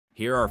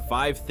Here are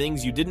 5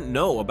 things you didn't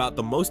know about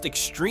the most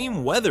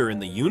extreme weather in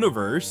the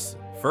universe.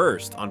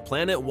 First, on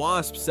planet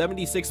WASP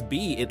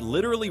 76b, it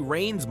literally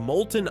rains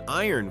molten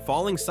iron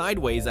falling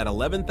sideways at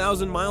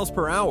 11,000 miles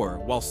per hour,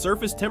 while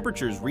surface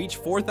temperatures reach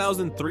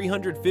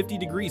 4,350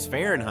 degrees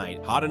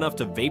Fahrenheit, hot enough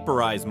to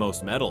vaporize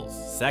most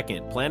metals.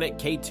 Second, planet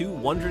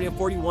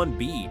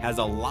K2-141b has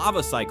a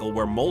lava cycle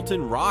where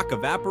molten rock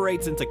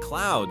evaporates into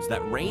clouds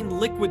that rain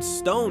liquid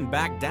stone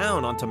back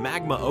down onto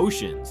magma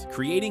oceans,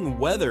 creating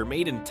weather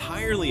made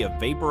entirely of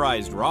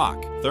vaporized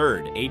rock.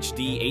 Third,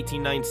 HD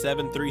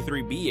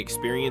 189733b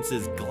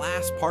experiences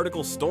glass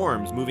particle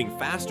storms moving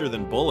faster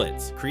than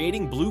bullets,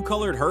 creating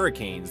blue-colored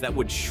hurricanes that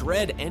would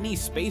shred any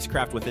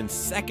spacecraft within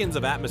seconds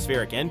of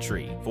atmospheric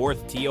entry.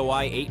 Fourth,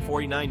 TOI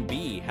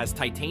 849b has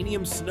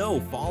titanium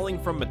snow falling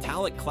from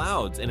metallic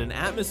clouds in an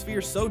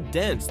atmosphere so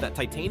dense that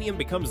titanium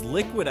becomes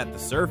liquid at the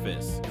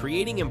surface,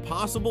 creating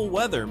impossible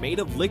weather made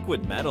of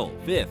liquid metal.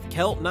 Fifth,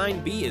 Kelt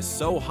 9b is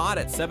so hot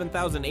at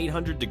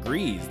 7,800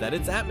 degrees that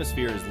its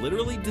atmosphere is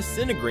literally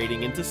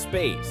disintegrating into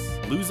space,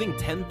 losing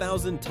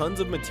 10,000 tons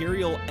of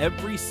material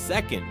every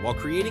second while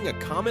creating a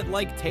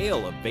comet-like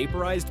tail of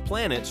vaporized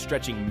planets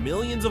stretching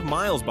millions of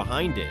miles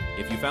behind it.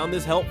 If you found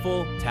this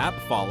helpful, tap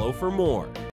follow for more.